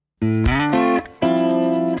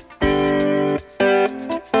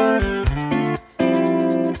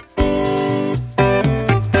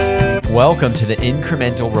Welcome to the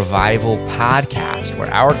Incremental Revival podcast,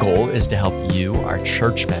 where our goal is to help you, our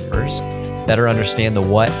church members, better understand the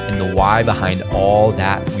what and the why behind all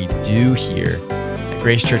that we do here at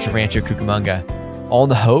Grace Church of Rancho Cucamonga, all in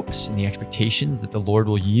the hopes and the expectations that the Lord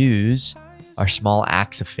will use our small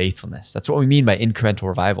acts of faithfulness. That's what we mean by incremental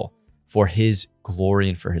revival, for His glory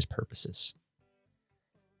and for His purposes.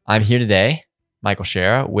 I'm here today, Michael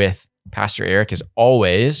Shera, with Pastor Eric, as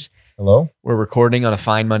always. Hello. We're recording on a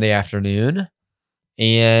fine Monday afternoon,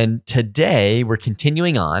 and today we're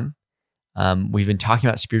continuing on. We've been talking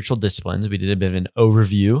about spiritual disciplines. We did a bit of an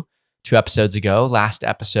overview 2 episodes ago. Last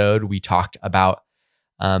episode, we talked about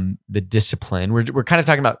the discipline. We're kind of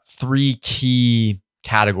talking about 3 key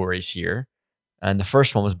categories here, and the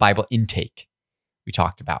first one was Bible intake we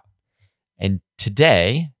talked about. And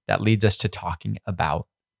today, that leads us to talking about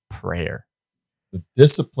prayer. The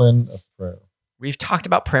discipline of prayer. We've talked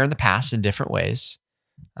about prayer in the past in different ways,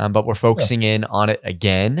 but we're focusing in on it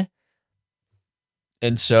again.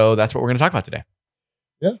 And so that's what we're going to talk about today.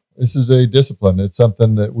 Yeah, this is a discipline. It's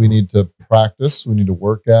something that we need to practice. We need to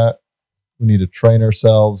work at. We need to train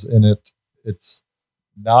ourselves in it. It's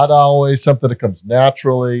not always something that comes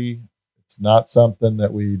naturally. It's not something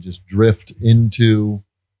that we just drift into.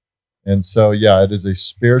 And so, yeah, it is a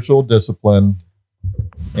spiritual discipline.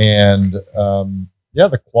 And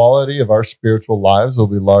the quality of our spiritual lives will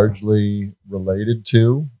be largely related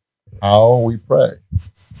to how we pray,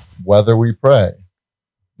 whether we pray.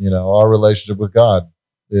 You know, our relationship with God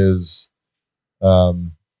is,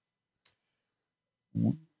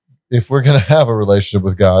 if we're going to have a relationship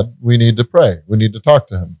with God, we need to pray. We need to talk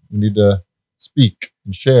to Him. We need to speak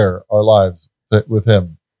and share our lives with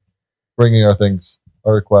Him, bringing our things,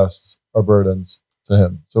 our requests, our burdens to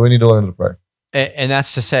Him. So we need to learn to pray. And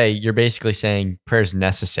that's to say, you're basically saying prayer is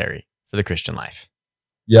necessary for the Christian life.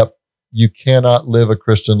 Yep. You cannot live a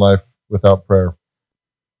Christian life without prayer.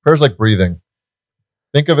 Prayer is like breathing.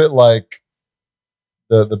 Think of it like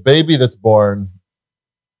the baby that's born.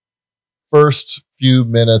 First few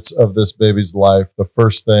minutes of this baby's life, the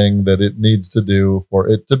first thing that it needs to do for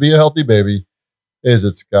it to be a healthy baby is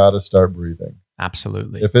it's got to start breathing.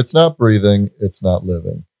 Absolutely. If it's not breathing, it's not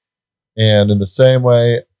living. And in the same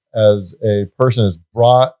way, as a person is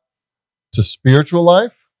brought to spiritual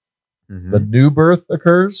life, the new birth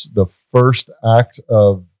occurs. The first act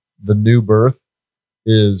of the new birth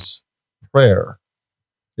is prayer.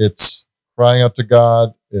 It's crying out to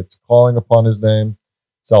God. It's calling upon His name.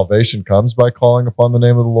 Salvation comes by calling upon the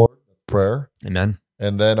name of the Lord. Prayer. Amen.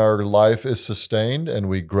 And then our life is sustained and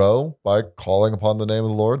we grow by calling upon the name of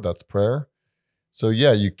the Lord. That's prayer. So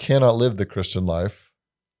yeah, you cannot live the Christian life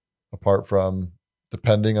apart from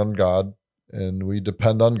depending on God, and we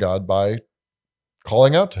depend on God by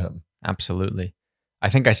calling out to Him. Absolutely. I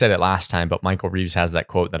think I said it last time, but Michael Reeves has that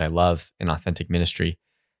quote that I love in Authentic Ministry.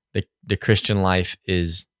 The Christian life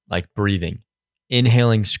is like breathing,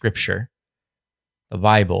 inhaling Scripture, the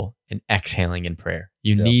Bible, and exhaling in prayer.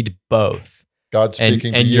 You need both. God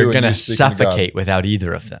speaking and to you, you're going to speaking to suffocate without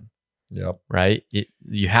either of them. Yep. Right?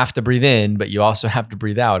 You have to breathe in, but you also have to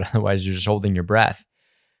breathe out. Otherwise, you're just holding your breath.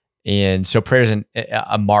 And so prayer is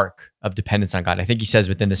a mark of dependence on God. I think he says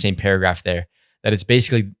within the same paragraph there that it's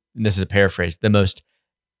basically, and this is a paraphrase, the most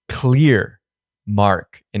clear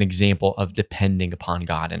mark, an example of depending upon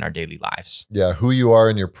God in our daily lives. Yeah, who you are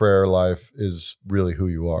in your prayer life is really who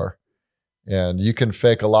you are. And you can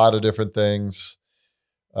fake a lot of different things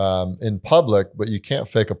in public, but you can't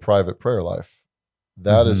fake a private prayer life.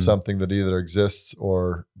 That is something that either exists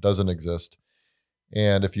or doesn't exist.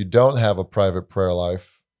 And if you don't have a private prayer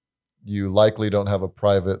life, you likely don't have a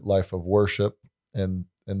private life of worship. And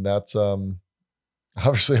that's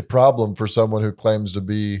obviously a problem for someone who claims to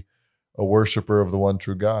be a worshiper of the one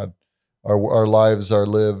true God. Our lives are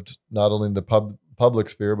lived not only in the public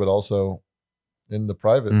sphere, but also in the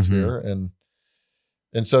private sphere.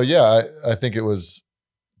 And so, yeah, I think it was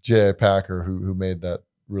J.I. Packer who made that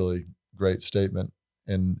really great statement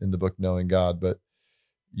in the book, Knowing God. But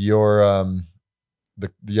your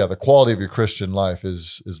the quality of your Christian life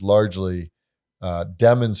is largely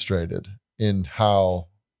demonstrated in how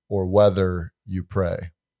or whether you pray.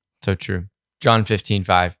 So true. John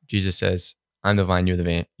 15:5, Jesus says, "I'm the vine, you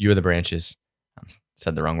are the branches." I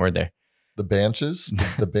said the wrong word there. The branches?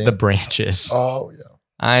 The branches. Oh, yeah.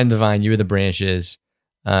 I am the vine, you are the branches.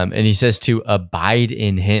 And he says to abide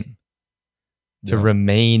in Him, to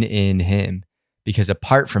remain in Him, because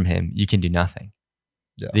apart from Him, you can do nothing.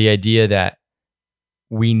 Yeah. The idea that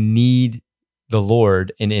we need the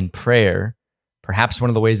Lord, and in prayer, perhaps one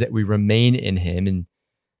of the ways that we remain in Him and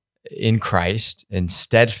in Christ and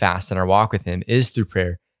steadfast in our walk with Him is through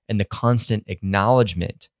prayer and the constant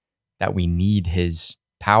acknowledgement that we need his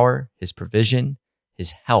power, his provision,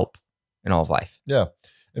 his help in all of life. Yeah.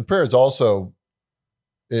 And prayer is also,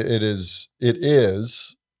 it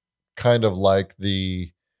is kind of like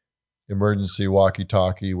the emergency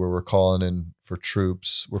walkie-talkie where we're calling in for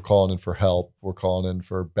troops, we're calling in for help, we're calling in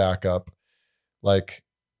for backup. Like,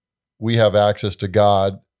 we have access to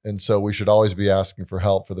God, and so we should always be asking for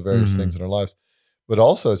help for the various things in our lives. But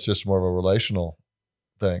also, it's just more of a relational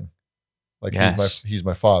thing. Like, he's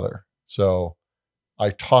my father, so I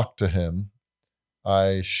talk to him,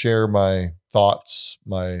 I share my thoughts,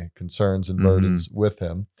 my concerns and burdens with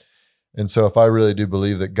him. And so if I really do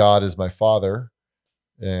believe that God is my father,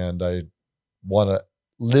 and I want to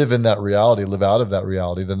live in that reality, live out of that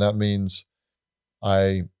reality, then that means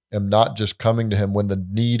I am not just coming to him when the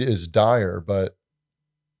need is dire, but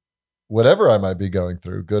whatever I might be going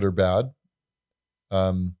through, good or bad.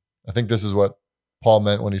 I think this is what Paul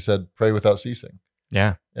meant when he said, pray without ceasing.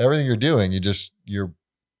 Yeah. Everything you're doing, you're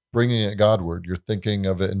bringing it Godward. You're thinking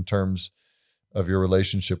of it in terms of your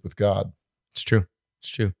relationship with God. It's true. It's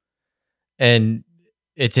true. And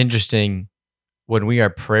it's interesting, when we are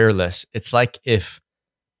prayerless, it's like if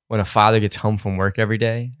when a father gets home from work every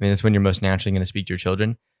day, I mean, that's when you're most naturally going to speak to your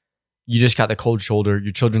children. You just got the cold shoulder.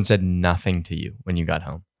 Your children said nothing to you when you got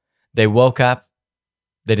home. They woke up.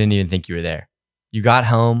 They didn't even think you were there. You got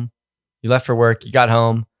home. You left for work. You got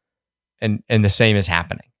home. And the same is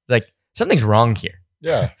happening. Like, something's wrong here.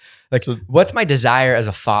 Yeah. Like, so what's my desire as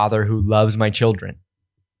a father who loves my children?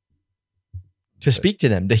 To speak to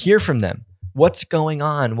them, to hear from them. What's going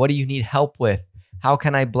on? What do you need help with? How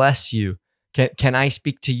can I bless you? Can I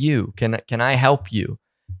speak to you? Can I help you?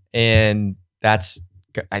 And that's,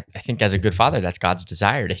 I think, as a good father, that's God's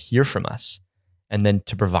desire, to hear from us and then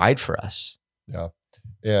to provide for us. Yeah.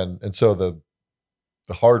 And so the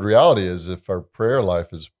hard reality is, if our prayer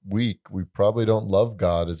life is weak, we probably don't love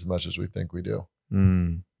God as much as we think we do.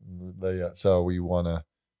 So we want to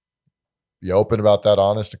be open about that,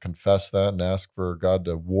 honest, to confess that, and ask for God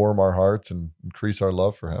to warm our hearts and increase our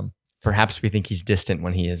love for him. Perhaps we think he's distant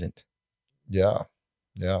when he isn't. Yeah.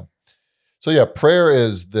 Yeah. So yeah, prayer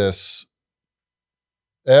is this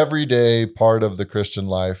everyday part of the Christian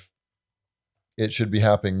life. It should be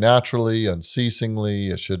happening naturally, unceasingly.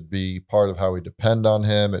 It should be part of how we depend on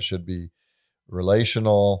him. It should be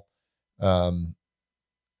relational. But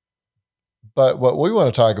what we want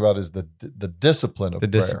to talk about is the discipline of prayer.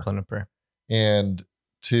 The discipline of prayer. And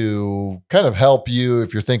to kind of help you,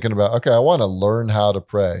 if you're thinking about, okay, I want to learn how to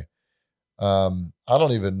pray. I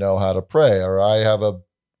don't even know how to pray, or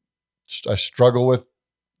I struggle with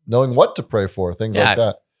knowing what to pray for, things like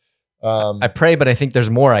that. I pray, but I think there's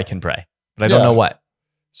more I can pray, but I don't know what.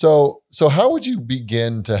 So how would you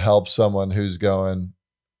begin to help someone who's going,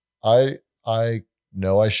 I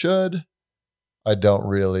know I should, I don't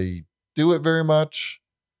really do it very much?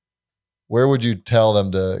 Where would you tell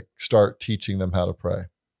them to start teaching them how to pray?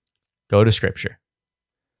 Go to Scripture.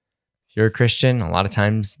 If you're a Christian, a lot of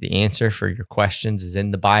times the answer for your questions is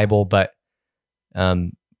in the Bible, but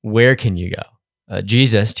where can you go?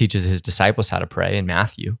 Jesus teaches his disciples how to pray in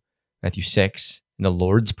Matthew 6, in the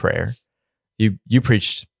Lord's Prayer. You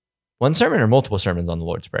preached one sermon or multiple sermons on the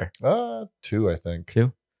Lord's Prayer? 2, I think.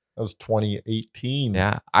 2? That was 2018.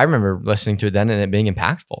 Yeah, I remember listening to it then and it being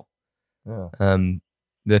impactful. Yeah.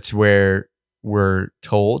 That's where we're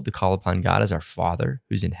told to call upon God as our Father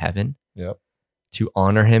who's in heaven. Yep. To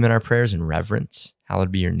honor him in our prayers in reverence.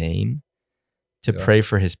 Hallowed be your name. To pray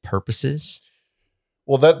for his purposes.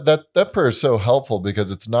 Well, that prayer is so helpful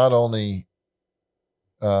because it's not only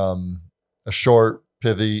a short,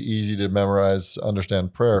 pithy, easy to memorize,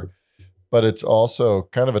 understand prayer, but it's also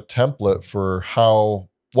kind of a template for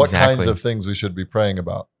what kinds of things we should be praying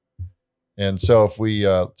about. And so if we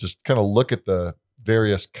just kind of look at the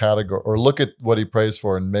various categories, or look at what he prays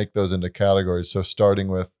for and make those into categories. So starting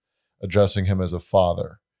with addressing him as a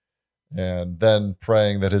father, and then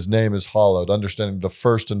praying that his name is hallowed, understanding the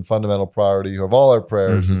first and fundamental priority of all our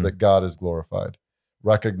prayers is that God is glorified,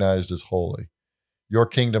 recognized as holy. Your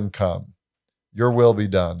kingdom come, your will be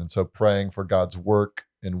done. And so praying for God's work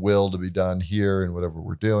and will to be done here in whatever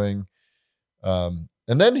we're doing. And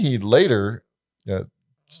then he later,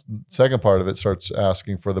 second part of it, starts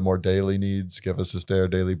asking for the more daily needs. Give us this day our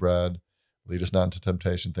daily bread. Lead us not into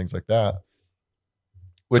temptation, things like that.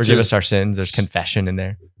 Forgive us our sins. There's confession in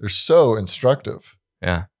there. They're so instructive.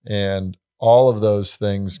 Yeah. And all of those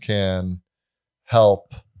things can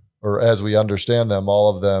help, or as we understand them,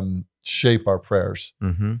 all of them shape our prayers.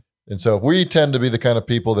 Mm-hmm. And so if we tend to be the kind of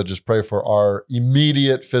people that just pray for our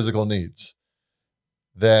immediate physical needs,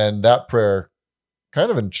 then that prayer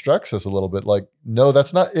kind of instructs us a little bit like, no,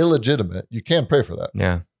 that's not illegitimate. You can pray for that.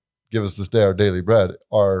 Yeah. give us this day our daily bread,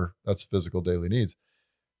 that's physical daily needs.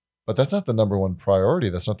 But that's not the number one priority.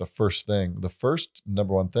 That's not the first thing. The first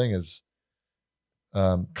number one thing is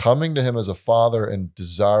coming to him as a father and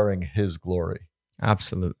desiring his glory.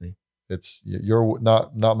 Absolutely. It's your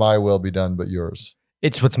not my will be done, but yours.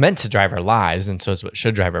 It's what's meant to drive our lives, and so it's what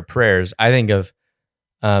should drive our prayers. I think of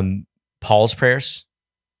Paul's prayers,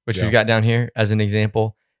 which we've got down here as an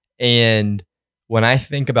example. And when I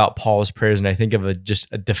think about Paul's prayers and I think of just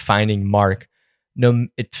a defining mark,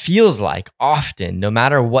 it feels like often, no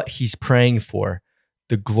matter what he's praying for,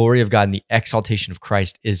 the glory of God and the exaltation of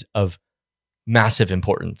Christ is of massive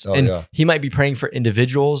importance. He might be praying for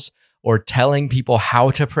individuals or telling people how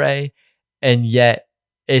to pray, and yet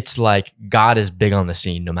it's like God is big on the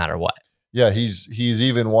scene no matter what. Yeah, he's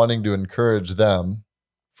even wanting to encourage them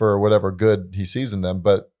for whatever good he sees in them,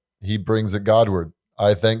 but he brings it Godward.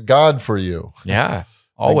 I thank God for you. Yeah,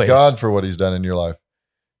 always. Thank God for what he's done in your life.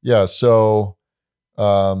 Yeah, so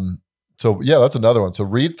that's another one. So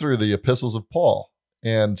read through the epistles of Paul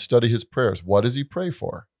and study his prayers. What does he pray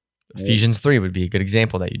for? Ephesians 3 would be a good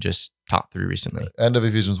example that you just taught through recently. End of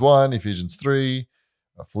Ephesians 1, Ephesians 3,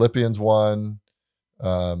 Philippians 1,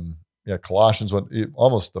 Colossians 1.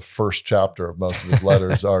 Almost the first chapter of most of his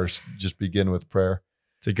letters just begin with prayer.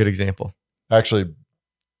 It's a good example. Actually,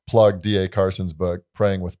 plug D.A. Carson's book,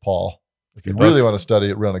 Praying with Paul. If you really want to study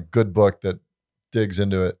it, run a good book that digs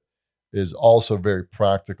into it, is also very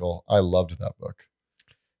practical. I loved that book.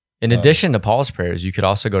 In addition to Paul's prayers, you could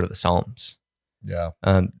also go to the Psalms. Yeah.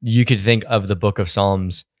 You could think of the book of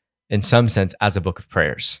Psalms in some sense as a book of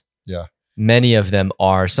prayers. Yeah. Many of them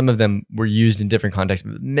are, some of them were used in different contexts,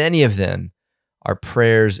 but many of them are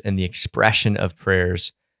prayers and the expression of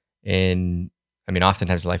prayers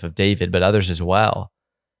oftentimes the life of David, but others as well.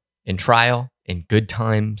 In trial, in good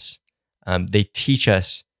times, they teach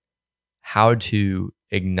us how to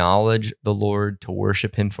acknowledge the Lord, to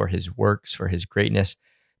worship him for his works, for his greatness,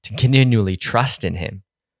 to continually trust in him,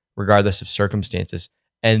 regardless of circumstances.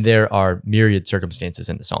 And there are myriad circumstances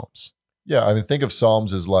in the Psalms. Yeah, think of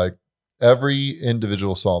Psalms as like every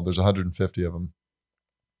individual Psalm, there's 150 of them,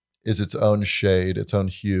 is its own shade, its own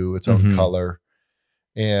hue, its own color.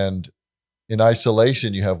 And in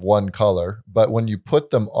isolation, you have one color, but when you put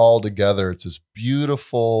them all together, it's this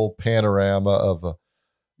beautiful panorama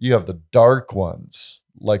you have the dark ones,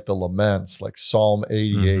 like the laments, like Psalm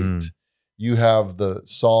 88. You have the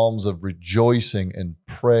Psalms of rejoicing and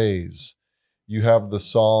praise. You have the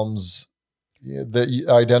Psalms that you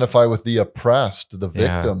identify with the oppressed, the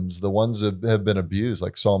victims, the ones that have been abused,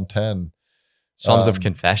 like Psalm 10. Psalms of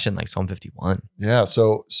confession, like Psalm 51. Yeah.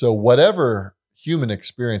 So whatever human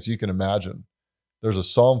experience you can imagine, there's a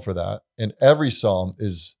psalm for that. And every psalm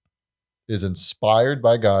is inspired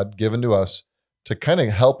by God, given to us to kind of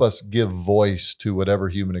help us give voice to whatever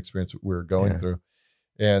human experience we're going through.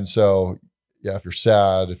 And so, if you're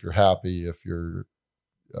sad, if you're happy, if you're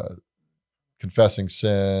confessing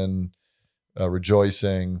sin,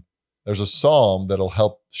 rejoicing, there's a psalm that'll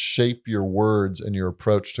help shape your words and your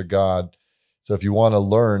approach to God. So if you want to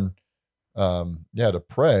learn, to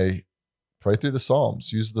pray through the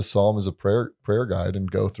Psalms. Use the Psalm as a prayer guide and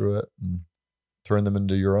go through it and turn them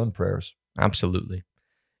into your own prayers. Absolutely.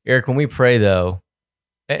 Eric, when we pray though,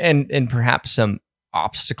 and perhaps some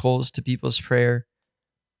obstacles to people's prayer,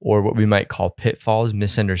 or what we might call pitfalls,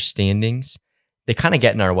 misunderstandings, they kind of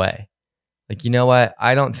get in our way. Like, you know what?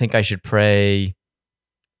 I don't think I should pray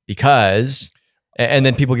because, and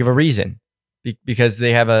then people give a reason because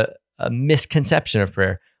they have a misconception of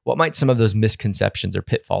prayer. What might some of those misconceptions or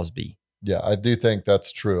pitfalls be? Yeah, I do think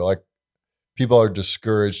that's true. Like, people are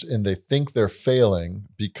discouraged and they think they're failing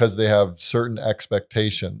because they have certain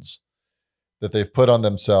expectations that they've put on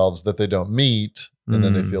themselves that they don't meet, and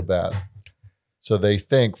then they feel bad. So they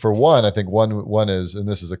think, for one, I think one is, and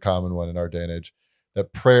this is a common one in our day and age,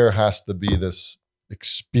 that prayer has to be this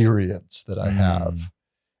experience that I have.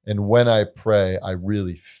 And when I pray, I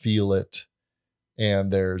really feel it.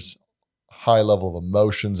 And there's high level of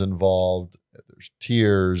emotions involved. There's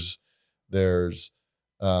tears. There's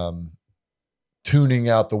tuning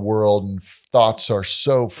out the world, and thoughts are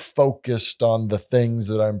so focused on the things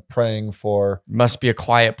that I'm praying for. Must be a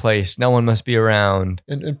quiet place. No one must be around.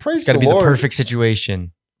 And praise the Lord. It's got to be the perfect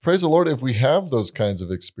situation. Praise the Lord if we have those kinds of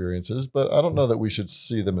experiences, but I don't know that we should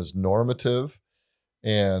see them as normative,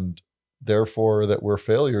 and therefore that we're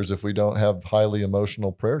failures if we don't have highly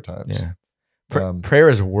emotional prayer times. Yeah. Prayer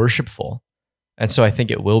is worshipful, and so I think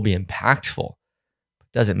it will be impactful.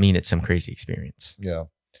 Doesn't mean it's some crazy experience. Yeah.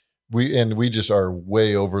 We just are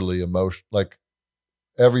way overly emotional. Like,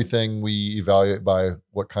 everything we evaluate by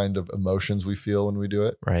what kind of emotions we feel when we do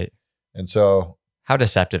it. Right. And so How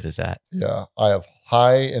deceptive is that? Yeah. I have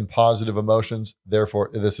high and positive emotions, therefore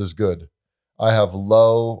this is good. I have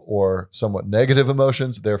low or somewhat negative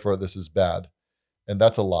emotions, therefore this is bad. And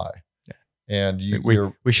that's a lie. Yeah. And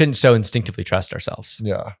we shouldn't so instinctively trust ourselves.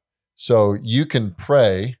 Yeah. So you can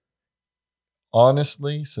pray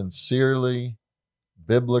honestly, sincerely,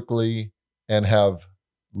 biblically, and have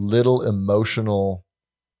little emotional,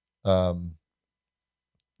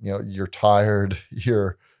 you're tired,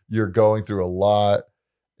 you're going through a lot.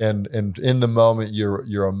 And in the moment,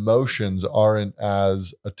 your emotions aren't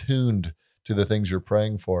as attuned to the things you're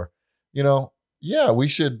praying for. Yeah, we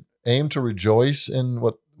should aim to rejoice in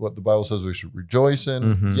what the Bible says we should rejoice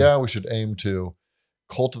in. Mhm. Yeah, we should aim to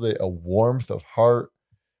cultivate a warmth of heart,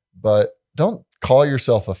 but don't call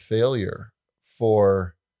yourself a failure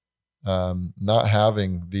for not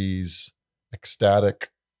having these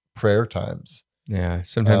ecstatic prayer times. Yeah.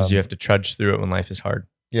 Sometimes you have to trudge through it when life is hard.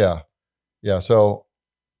 Yeah. Yeah. So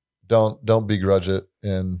don't begrudge it,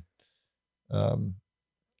 and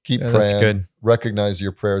keep praying. That's good. Recognize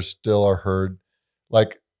your prayers still are heard.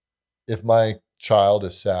 Like if my child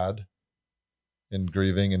is sad and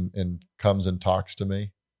grieving and comes and talks to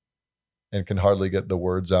me and can hardly get the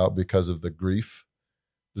words out because of the grief,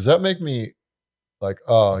 does that make me like,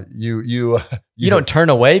 oh, you don't turn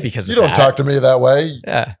away because you of don't that. talk to me that way?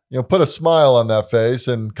 Yeah. Put a smile on that face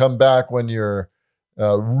and come back when you're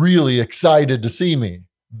really excited to see me.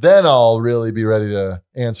 Then I'll really be ready to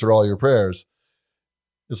answer all your prayers.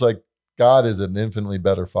 It's like God is an infinitely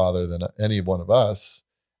better father than any one of us.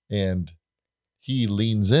 And he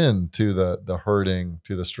leans in to the hurting,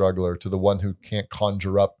 to the struggler, to the one who can't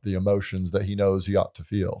conjure up the emotions that he knows he ought to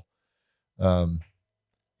feel.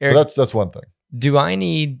 Eric, So that's one thing. do I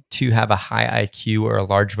need to have a high IQ or a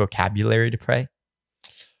large vocabulary to pray?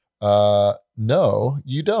 No,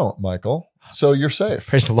 you don't, Michael. So you're safe.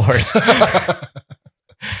 Praise the Lord.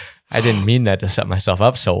 I didn't mean that to set myself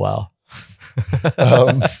up so well.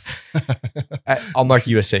 I'll mark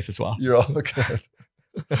you as safe as well. You're all good.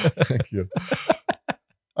 Thank you.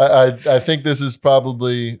 I think this is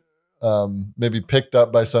probably maybe picked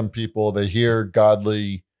up by some people. They hear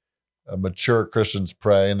godly, mature Christians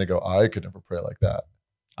pray and they go, I could never pray like that.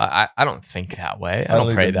 I don't think that way. I don't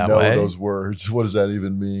don't pray even that know way. those words. What does that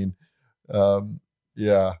even mean?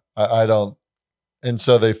 Yeah, I don't. And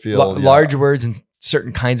so they feel large words and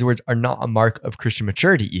certain kinds of words are not a mark of Christian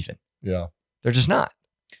maturity even. Yeah. They're just not.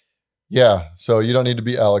 Yeah. So you don't need to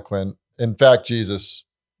be eloquent. In fact, Jesus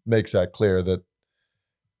makes that clear that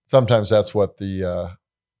sometimes that's what the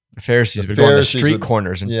Pharisees would go on the street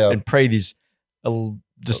corners and pray these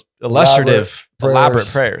just illustrative, elaborate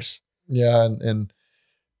prayers. Yeah.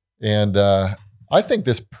 And I think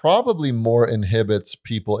this probably more inhibits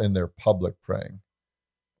people in their public praying.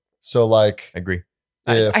 So like, I agree.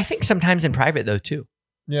 I think sometimes in private though too.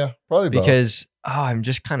 Yeah, probably because I'm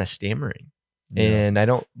just kind of stammering and I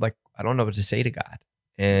don't know what to say to God.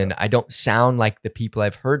 And I don't sound like the people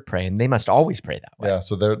I've heard pray, and they must always pray that way. Yeah,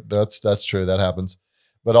 so that's true. That happens.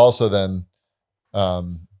 But also then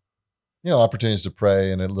opportunities to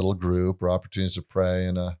pray in a little group or opportunities to pray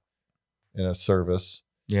in a service.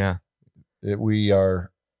 Yeah. We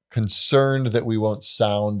are concerned that we won't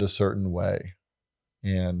sound a certain way.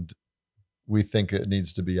 And we think it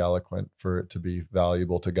needs to be eloquent for it to be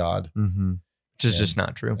valuable to God. Mm-hmm. Which is just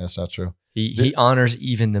not true. That's not true. He honors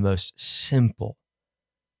even the most simple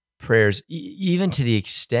prayers, even to the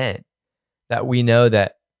extent that we know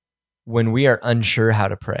that when we are unsure how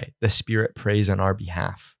to pray, the Spirit prays on our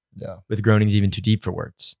behalf. Yeah. With groanings even too deep for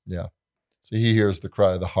words. Yeah. So he hears the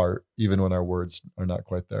cry of the heart, even when our words are not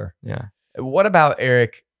quite there. Yeah. What about,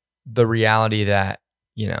 Eric, the reality that,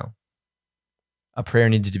 a prayer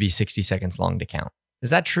needs to be 60 seconds long to count? Is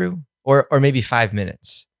that true? Or maybe 5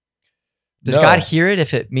 minutes? Does God hear it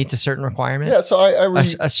if it meets a certain requirement? Yeah. So I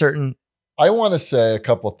want to say a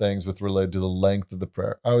couple things with related to the length of the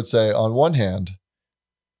prayer. I would say on one hand,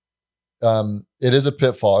 it is a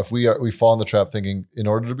pitfall if we fall in the trap thinking in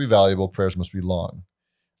order to be valuable, prayers must be long.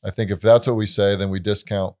 I think if that's what we say, then we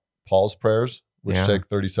discount Paul's prayers, which take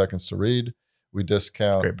 30 seconds to read. We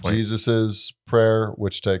discount Jesus's prayer,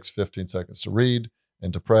 which takes 15 seconds to read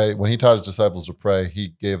and to pray. When he taught his disciples to pray,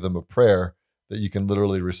 he gave them a prayer that you can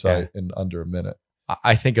literally recite in under a minute.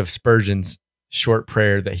 I think of Spurgeon's short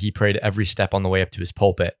prayer that he prayed every step on the way up to his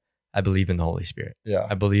pulpit. I believe in the Holy Spirit. Yeah.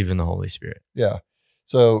 I believe in the Holy Spirit. Yeah.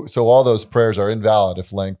 So all those prayers are invalid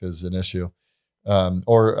if length is an issue.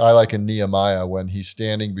 Or I like in Nehemiah when he's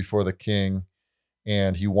standing before the king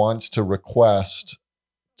and he wants to request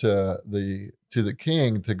to the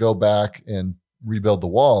king to go back and rebuild the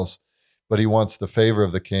walls, but he wants the favor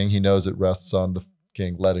of the king. He knows it rests on the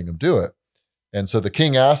king letting him do it. And so the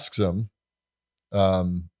king asks him,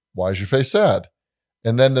 why is your face sad?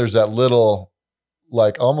 And then there's that little,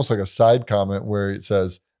 like almost like a side comment where it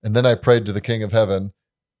says, and then I prayed to the king of heaven.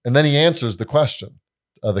 And then he answers the question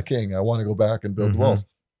of the king. I want to go back and build walls.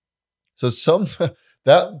 So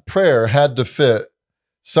that prayer had to fit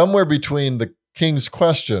somewhere between the king's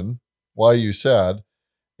question, why are you sad?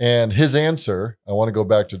 And his answer, I want to go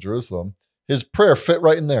back to Jerusalem. His prayer fit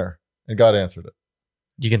right in there, and God answered it.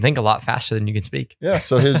 You can think a lot faster than you can speak. Yeah,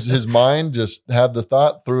 so his mind just had the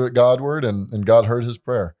thought, threw it Godward, and God heard his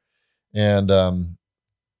prayer. And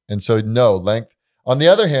so no, length. On the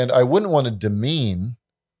other hand, I wouldn't want to demean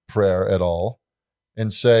prayer at all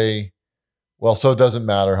and say, well, so it doesn't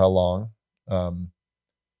matter how long, and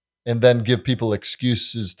then give people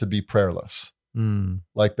excuses to be prayerless.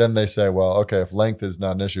 Like then they say, well, okay, if length is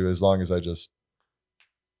not an issue, as long as I just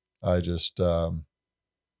have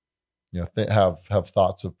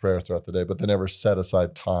thoughts of prayer throughout the day, but they never set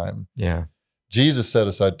aside time. Yeah, Jesus set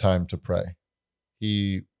aside time to pray.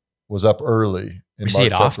 He was up early. We see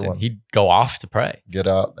it often. 1. He'd go off to pray. Get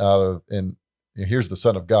out of, and here's the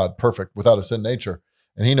Son of God, perfect, without a sin nature,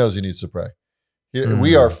 and he knows he needs to pray.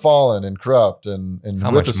 We are fallen and corrupt and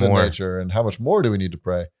with a sin nature, and how much more do we need to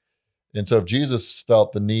pray? And so if Jesus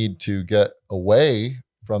felt the need to get away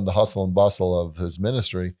from the hustle and bustle of his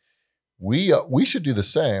ministry, we should do the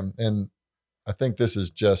same. And I think this is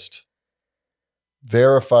just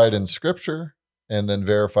verified in Scripture and then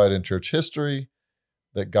verified in church history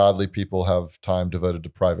that godly people have time devoted to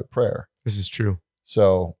private prayer. This is true.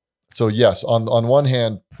 So yes, on one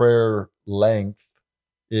hand, prayer length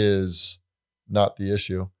is not the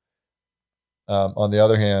issue. On the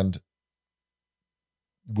other hand,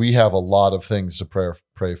 we have a lot of things to pray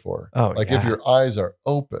for. If your eyes are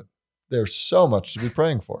open, there's so much to be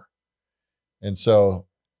praying for. And so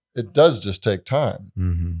it does just take time.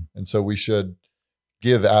 And so we should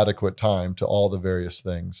give adequate time to all the various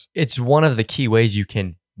things. It's one of the key ways you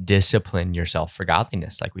can discipline yourself for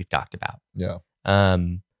godliness, like we've talked about. Yeah.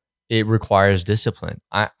 It requires discipline.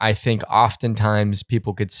 I think oftentimes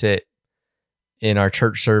people could sit in our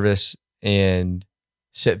church service and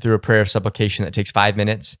sit through a prayer of supplication that takes 5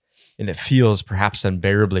 minutes and it feels perhaps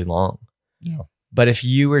unbearably long. Yeah. But if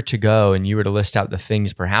you were to go and you were to list out the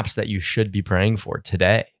things perhaps that you should be praying for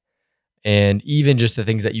today, and even just the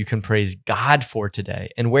things that you can praise God for today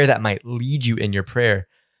and where that might lead you in your prayer,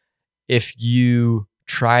 if you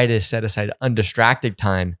try to set aside undistracted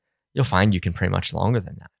time, you'll find you can pray much longer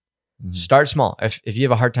than that. Start small. If you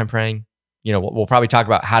have a hard time praying, we'll probably talk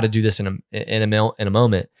about how to do this in a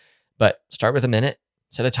moment, but start with a minute,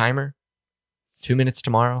 set a timer, 2 minutes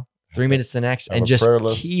tomorrow, 3 minutes the next, and just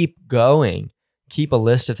keep going. Keep a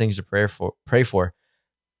list of things to pray for.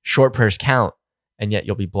 Short prayers count, and yet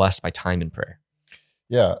you'll be blessed by time in prayer.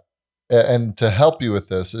 Yeah. And to help you with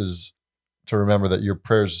this is to remember that your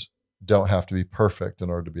prayers don't have to be perfect in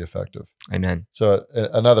order to be effective. Amen. So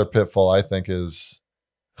another pitfall, I think, is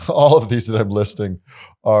all of these that I'm listing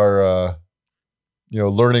are,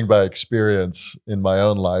 learning by experience in my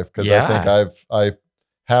own life. Because I think I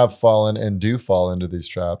have fallen and do fall into these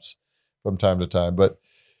traps from time to time. But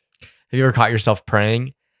have you ever caught yourself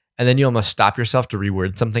praying and then you almost stop yourself to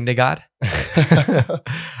reword something to God?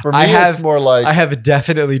 For me, it's more like I have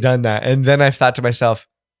definitely done that, and then I've thought to myself,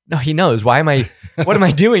 "No, He knows. What am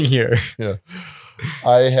I doing here?" Yeah,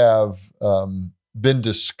 I have been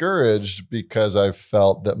discouraged because I've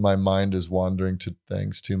felt that my mind is wandering to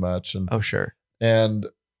things too much. And sure. And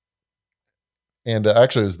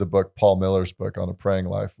actually, it was the book, Paul Miller's book on a praying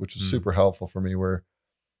life, which is super helpful for me, where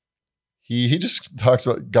he just talks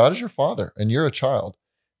about God is your father and you're a child.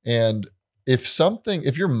 And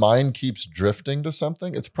if your mind keeps drifting to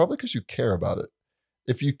something, it's probably because you care about it.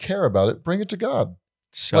 If you care about it, bring it to God.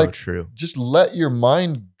 So true. Just let your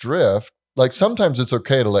mind drift. Like sometimes it's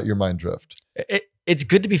okay to let your mind drift. It's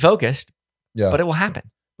good to be focused, but it will happen.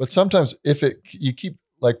 But sometimes you keep,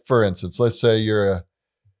 like, for instance, let's say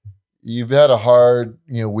you've had a hard,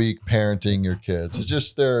 week parenting your kids. It's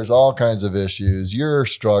just, there's all kinds of issues. You're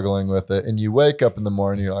struggling with it. And you wake up in the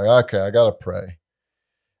morning, you're like, okay, I got to pray.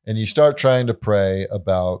 And you start trying to pray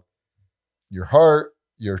about your heart.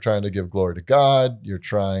 You're trying to give glory to God. You're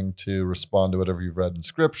trying to respond to whatever you've read in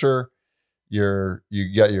Scripture. You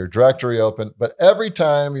get your directory open. But every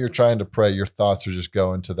time you're trying to pray, your thoughts are just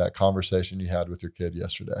going to that conversation you had with your kid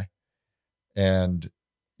yesterday. And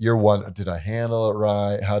you're wondering, did I handle it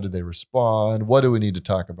right? How did they respond? What do we need to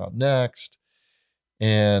talk about next?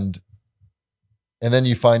 And then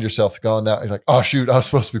you find yourself going that, you're like, oh shoot, I was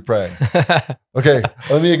supposed to be praying. Okay,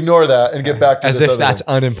 let me ignore that and get back to as this if that's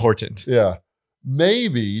unimportant. Yeah.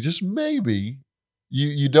 Maybe, just maybe,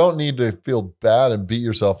 you don't need to feel bad and beat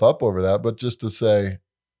yourself up over that, but just to say,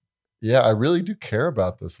 yeah, I really do care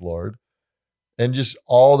about this, Lord. And just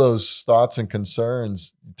all those thoughts and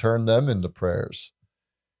concerns, turn them into prayers.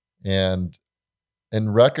 And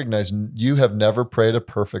recognize you have never prayed a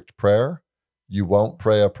perfect prayer. You won't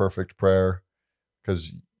pray a perfect prayer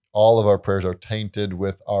because all of our prayers are tainted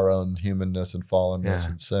with our own humanness and fallenness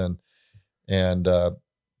and sin. And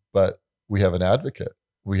but we have an advocate.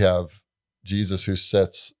 We have Jesus who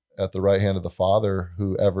sits at the right hand of the Father,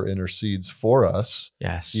 who ever intercedes for us.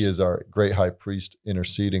 Yes. He is our great high priest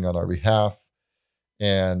interceding on our behalf.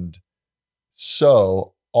 And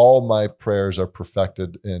so all my prayers are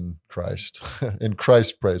perfected in Christ. And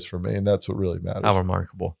Christ prays for me. And that's what really matters. How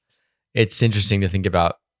remarkable. It's interesting to think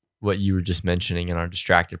about what you were just mentioning in our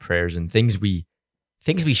distracted prayers and things we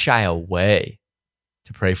shy away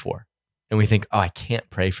to pray for. And we think, oh, I can't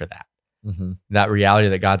pray for that. Mm-hmm. That reality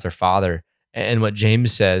that God's our Father. And what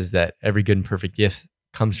James says, that every good and perfect gift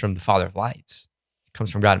comes from the Father of lights. It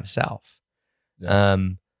comes from God himself. Yeah.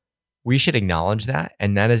 We should acknowledge that.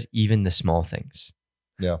 And that is even the small things.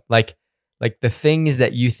 Yeah. Like the things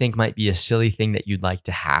that you think might be a silly thing that you'd like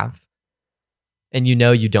to have and you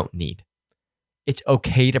know you don't need. It's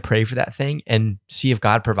okay to pray for that thing and see if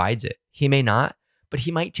God provides it. He may not, but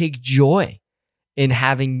he might take joy in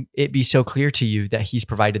having it be so clear to you that he's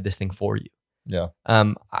provided this thing for you. Yeah.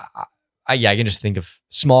 I can just think of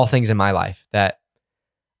small things in my life that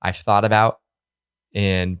I've thought about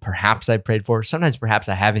and perhaps I prayed for. Sometimes perhaps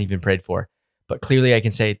I haven't even prayed for, but clearly I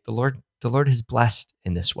can say the Lord has blessed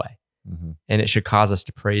in this way. Mm-hmm. And it should cause us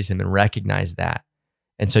to praise him and recognize that.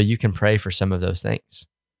 And so you can pray for some of those things.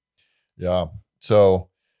 Yeah. So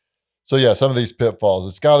yeah, some of these pitfalls,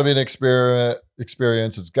 it's got to be an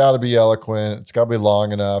experience. It's got to be eloquent. It's got to be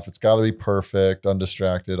long enough. It's got to be perfect,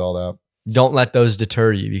 undistracted, all that. Don't let those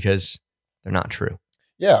deter you because they're not true.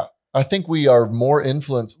 Yeah. I think we are more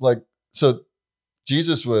influenced. So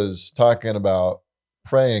Jesus was talking about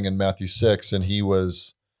praying in Matthew 6, and he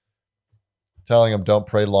was telling them, don't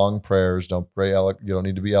pray long prayers. Don't pray, you don't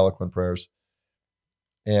need to be eloquent prayers.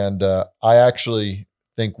 And I actually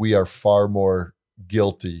think we are far more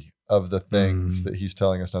guilty of the things that he's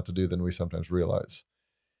telling us not to do than we sometimes realize.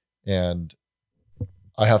 And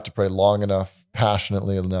I have to pray long enough,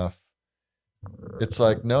 passionately enough. It's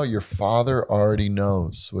like, no, your Father already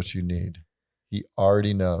knows what you need. He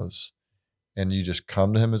already knows. And you just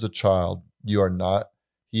come to him as a child.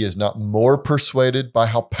 He is not more persuaded by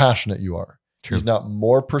how passionate you are. True. He's not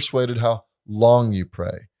more persuaded how long you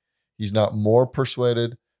pray. He's not more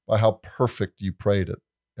persuaded by how perfect you prayed it,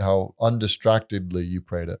 how undistractedly you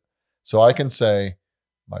prayed it. So I can say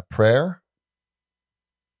my prayer,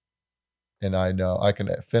 and I know I can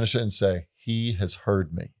finish it and say, he has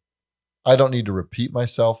heard me. I don't need to repeat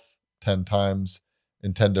myself 10 times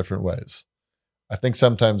in 10 different ways. I think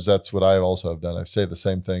sometimes that's what I also have done. I say the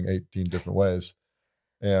same thing 18 different ways.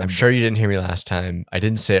 And I'm sure you didn't hear me last time. I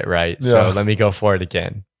didn't say it right. Yeah. So let me go for it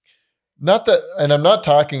again. Not that, and I'm not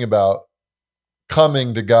talking about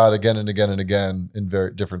coming to God again and again and again in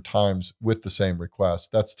very different times with the same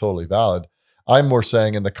request. That's totally valid. I'm more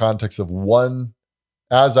saying in the context of one,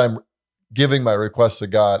 as I'm giving my request to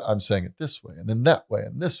God, I'm saying it this way and then that way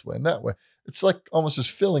and this way and that way. It's like almost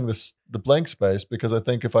just filling the blank space, because I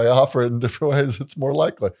think if I offer it in different ways, it's more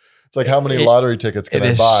likely. It's like, how many lottery tickets can I buy?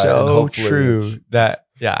 It is so true that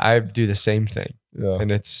I do the same thing. Yeah.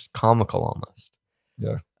 And it's comical almost.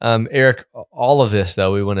 Yeah. Eric, all of this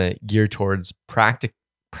though, we want to gear towards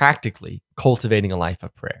practically cultivating a life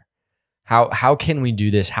of prayer. How can we do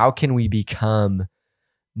this? How can we become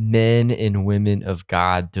men and women of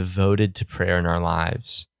God devoted to prayer in our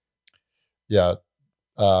lives? Yeah.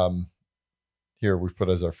 Here we put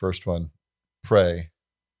as our first one, pray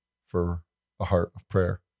for a heart of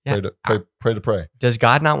prayer. Yeah. Pray to pray. Does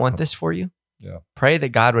God not want this for you? Yeah. Pray that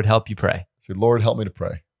God would help you pray. Say, Lord, help me to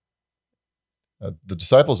pray. The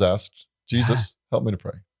disciples asked, Jesus, help me to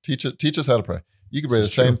pray. Teach us how to pray. You can pray the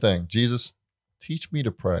same thing. Jesus, teach me to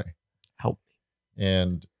pray. Help me.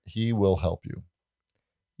 And he will help you.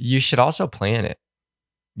 You should also plan it.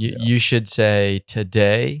 You should say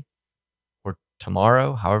today or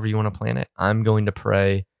tomorrow, however you want to plan it, I'm going to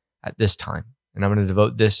pray at this time. And I'm going to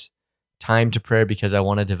devote this time to prayer because I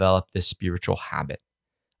want to develop this spiritual habit.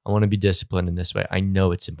 I want to be disciplined in this way. I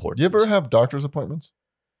know it's important. Do you ever have doctor's appointments?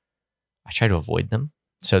 I try to avoid them.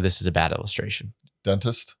 So this is a bad illustration.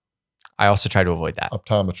 Dentist? I also try to avoid that.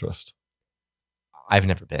 Optometrist? I've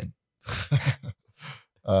never been.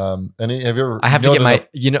 Have you ever? I have to get my,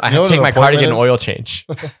 I have to take my car to get an oil change.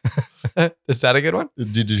 Is that a good one?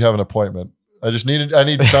 Did you have an appointment I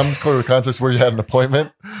need some sort of context where you had an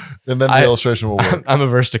appointment, and then the illustration will work. I'm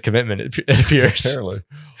averse to commitment, it appears. Apparently.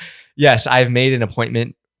 Yes, I've made an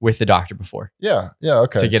appointment with the doctor before. Yeah.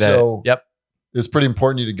 Okay. To get yep. It's pretty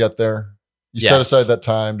important you to get there. You set aside that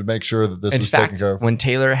time to make sure that this was taken care of. When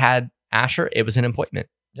Taylor had Asher, it was an appointment.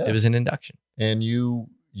 Yeah. It was an induction. And you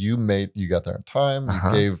got there on time.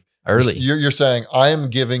 You gave early. You're saying, I am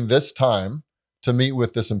giving this time to meet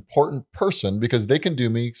with this important person because they can do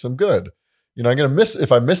me some good. I'm going to miss,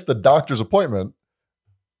 if I miss the doctor's appointment,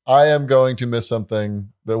 I am going to miss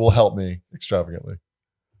something that will help me extravagantly.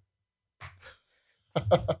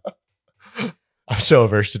 I'm so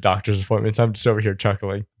averse to doctor's appointments. I'm just over here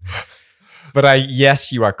chuckling. But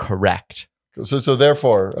yes, you are correct. So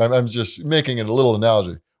therefore, I'm just making it a little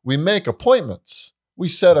analogy. We make appointments. We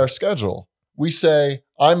set our schedule. We say,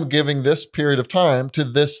 I'm giving this period of time to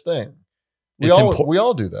this thing. We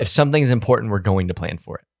all do that. If something's important, we're going to plan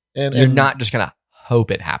for it. And you're not just going to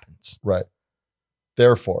hope it happens. Right.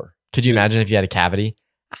 Therefore. Could you imagine if you had a cavity?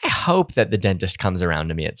 I hope that the dentist comes around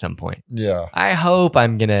to me at some point. Yeah. I hope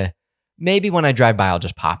I'm going to, maybe when I drive by, I'll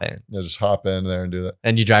just pop in. Yeah, just hop in there and do that.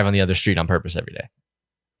 And you drive on the other street on purpose every day.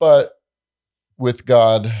 But with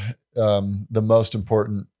God, the most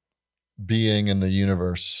important being in the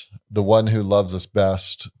universe, the one who loves us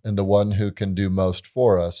best and the one who can do most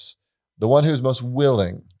for us, the one who's most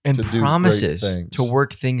willing and to promises do great things, to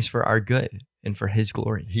work things for our good and for his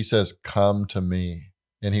glory. He says, come to me.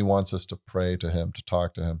 And he wants us to pray to him, to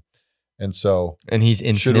talk to him. And so, and he's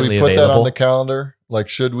infinitely should we put available. that on the calendar? Like,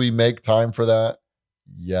 should we make time for that?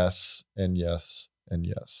 Yes, and yes, and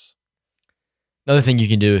yes. Another thing you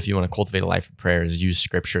can do if you want to cultivate a life of prayer is use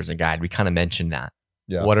scripture as a guide. We kind of mentioned that.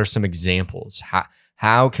 Yeah. What are some examples?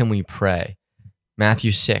 How can we pray?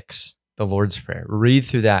 Matthew 6, the Lord's Prayer. Read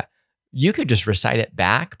through that. You could just recite it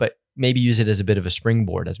back, but maybe use it as a bit of a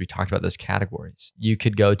springboard as we talked about those categories. You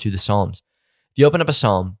could go to the Psalms. If you open up a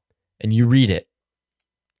psalm and you read it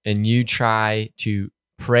and you try to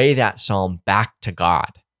pray that psalm back to God,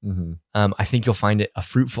 I think you'll find it a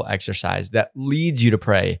fruitful exercise that leads you to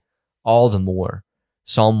pray all the more.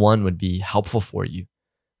 Psalm 1 would be helpful for you.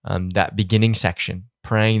 That beginning section,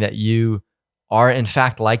 praying that you are in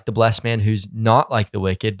fact like the blessed man who's not like the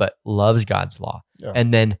wicked, but loves God's law,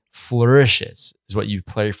 and then flourishes is what you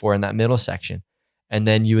pray for in that middle section. And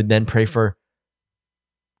then you would then pray for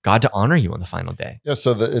God to honor you on the final day. Yeah,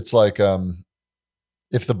 so it's like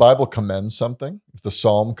if the Bible commends something, if the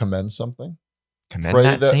Psalm commends something, commend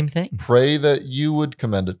that same thing. Pray that you would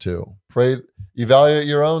commend it too. Pray, evaluate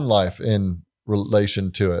your own life in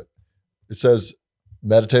relation to it. It says,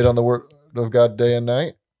 meditate on the word of God day and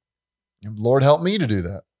night. Lord, help me to do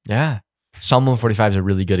that. Yeah. Psalm 145 is a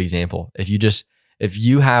really good example. If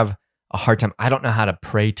you have a hard time, I don't know how to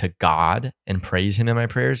pray to God and praise him in my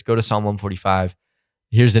prayers, go to Psalm 145.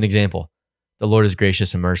 Here's an example. The Lord is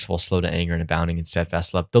gracious and merciful, slow to anger and abounding in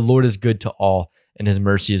steadfast love. The Lord is good to all, and his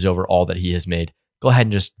mercy is over all that he has made. Go ahead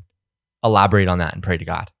and just elaborate on that and pray to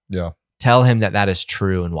God. Yeah. Tell him that is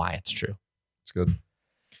true and why it's true. It's good.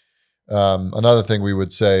 Another thing we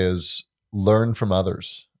would say is learn from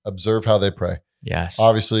others. Observe how they pray. Yes.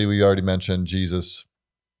 Obviously, we already mentioned Jesus,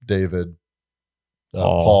 David,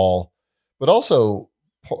 Paul, but also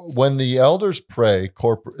when the elders pray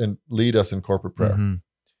corporate and lead us in corporate prayer,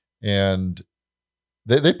 and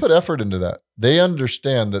they put effort into that. They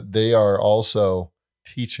understand that they are also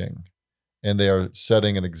teaching, and they are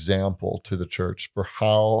setting an example to the church for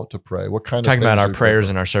how to pray. What kind of talking about our prayers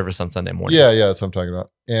in our service on Sunday morning? Yeah, that's what I'm talking about.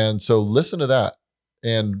 And so listen to that,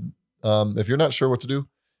 and if you're not sure what to do,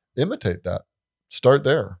 imitate that. Start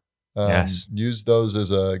there. Yes. Use those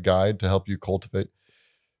as a guide to help you cultivate.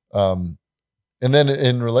 And then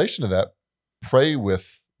in relation to that, pray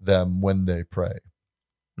with them when they pray.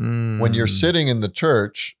 When you're sitting in the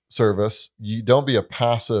church service, you don't be a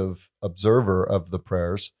passive observer of the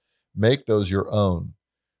prayers. Make those your own.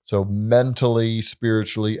 So mentally,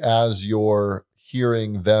 spiritually, as you're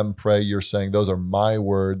hearing them pray, you're saying, those are my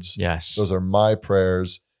words. Yes. Those are my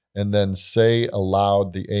prayers. And then say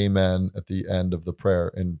aloud the amen at the end of the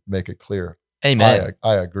prayer and make it clear. Amen.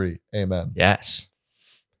 I agree. Amen. Yes.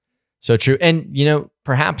 So true. And,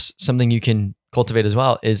 perhaps something you can cultivate as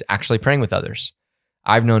well is actually praying with others.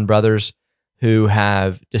 I've known brothers who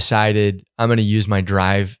have decided, I'm going to use my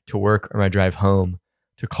drive to work or my drive home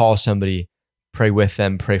to call somebody, pray with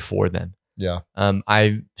them, pray for them. Yeah.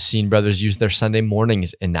 I've seen brothers use their Sunday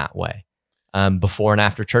mornings in that way, before and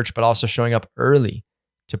after church, but also showing up early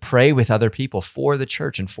to pray with other people for the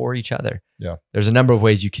church and for each other. Yeah. There's a number of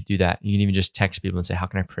ways you could do that. You can even just text people and say, how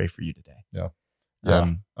can I pray for you today? Yeah.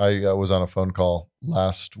 Yeah. I was on a phone call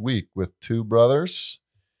last week with two brothers,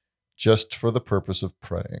 just for the purpose of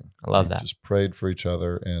praying. I love We that. Just prayed for each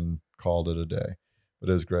other and called it a day. But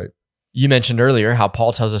it was great. You mentioned earlier how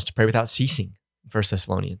Paul tells us to pray without ceasing, 1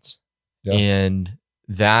 Thessalonians. Yes. And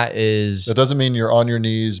that is... That doesn't mean you're on your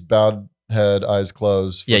knees, bowed head, eyes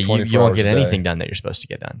closed for 24 hours you won't get a anything day. done that you're supposed to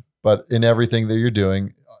get done. But in everything that you're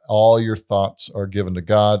doing, all your thoughts are given to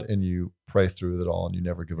God and you pray through it all and you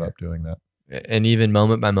never give up doing that. And even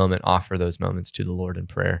moment by moment, offer those moments to the Lord in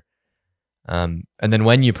prayer. And then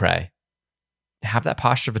when you pray, have that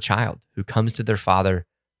posture of a child who comes to their father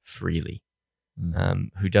freely,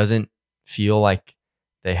 who doesn't feel like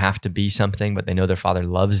they have to be something, but they know their father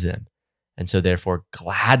loves them. And so therefore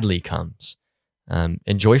gladly comes, and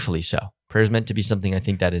joyfully so. Prayer is meant to be something I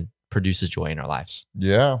think that it produces joy in our lives.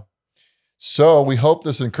 Yeah. So we hope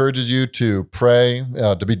this encourages you to pray,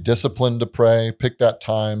 to be disciplined to pray, pick that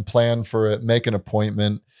time, plan for it, make an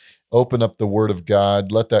appointment, open up the Word of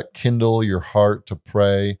God, let that kindle your heart to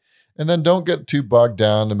pray. And then don't get too bogged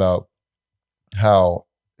down about how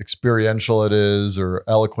experiential it is or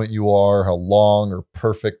eloquent you are, how long or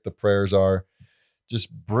perfect the prayers are.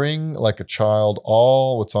 Just bring like a child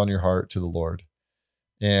all what's on your heart to the Lord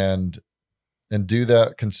and do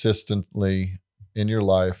that consistently in your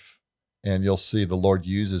life. And you'll see the Lord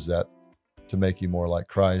uses that to make you more like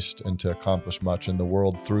Christ and to accomplish much in the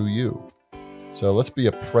world through you. So let's be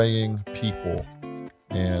a praying people,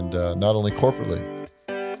 and not only corporately,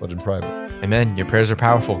 but in private. Amen. Your prayers are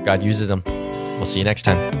powerful. God uses them. We'll see you next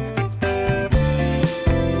time.